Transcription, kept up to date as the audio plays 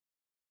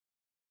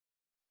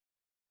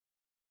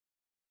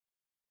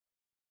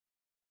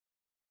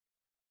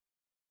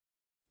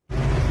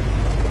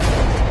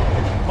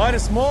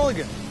Midas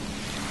Mulligan.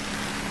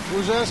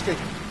 Who's asking?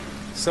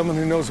 Someone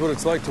who knows what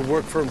it's like to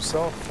work for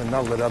himself and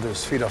not let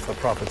others feed off the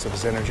profits of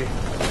his energy.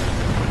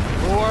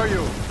 Who are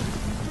you?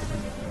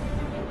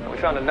 We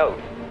found a note.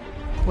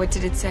 What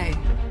did it say?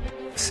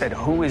 It said,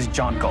 "Who is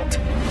John Galt?"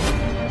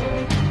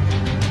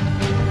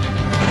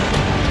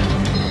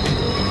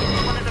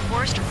 One of the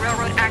worst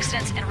railroad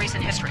accidents in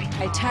recent history.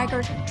 A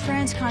Taggart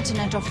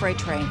transcontinental freight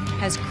train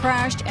has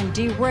crashed and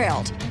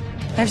derailed.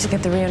 I have to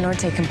get the Rio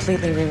Norte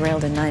completely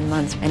re-railed in 9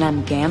 months, and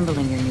I'm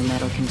gambling your new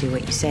metal can do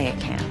what you say it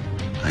can.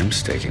 I'm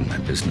staking my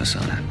business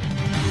on it.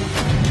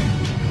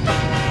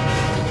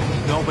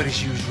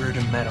 Nobody's used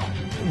Reardon metal.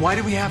 Why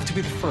do we have to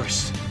be the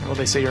first? Well,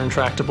 they say you're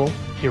intractable,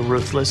 you're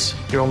ruthless,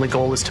 your only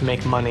goal is to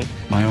make money.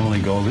 My only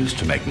goal is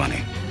to make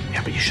money.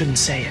 Yeah, but you shouldn't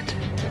say it.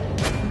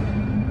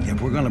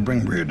 If we're gonna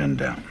bring Reardon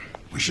down,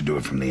 we should do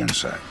it from the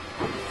inside.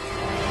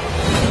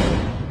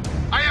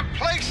 I am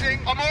placing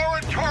a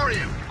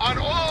moratorium on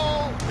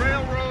all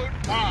railroad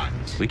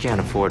bonds. We can't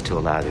afford to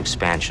allow the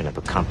expansion of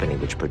a company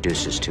which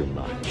produces too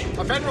much.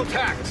 A federal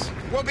tax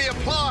will be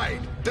applied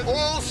to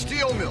all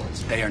steel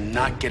mills. They are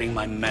not getting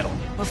my metal.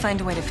 We'll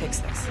find a way to fix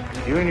this.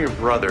 You and your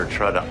brother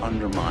try to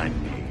undermine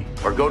me,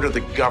 or go to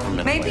the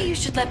government. Maybe you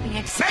should let me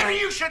explain. Maybe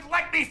you should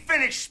let me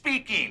finish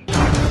speaking.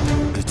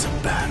 It's a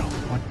battle.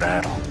 What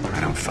battle? I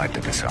don't fight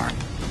to disarm.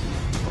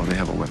 Well, they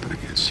have a weapon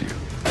against you.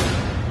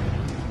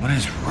 What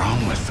is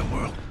wrong with the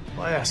world?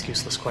 Well, I ask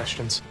useless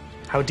questions.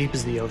 How deep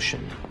is the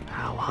ocean?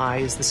 How high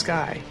is the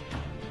sky?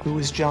 Who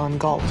is John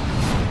Galt?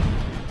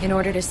 In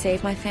order to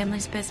save my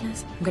family's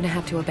business, I'm gonna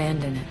have to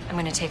abandon it. I'm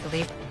gonna take a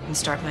leave and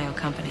start my own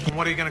company. And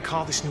what are you gonna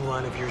call this new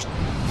line of yours?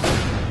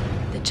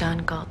 The John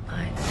Galt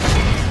line.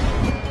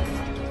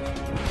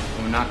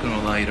 We're not going to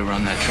allow you to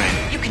run that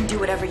train. You can do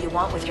whatever you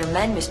want with your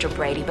men, Mr.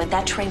 Brady, but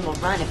that train will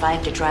run if I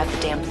have to drive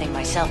the damn thing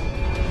myself.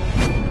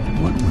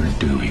 What we're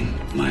doing,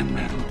 my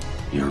metal,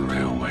 your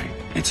railway,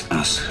 it's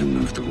us who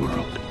move the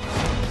world.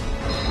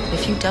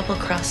 If you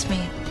double-cross me,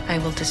 I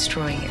will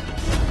destroy you.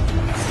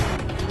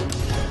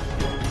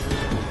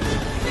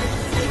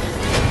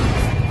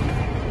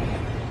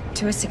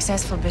 To a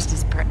successful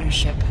business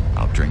partnership.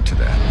 I'll drink to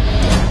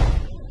that.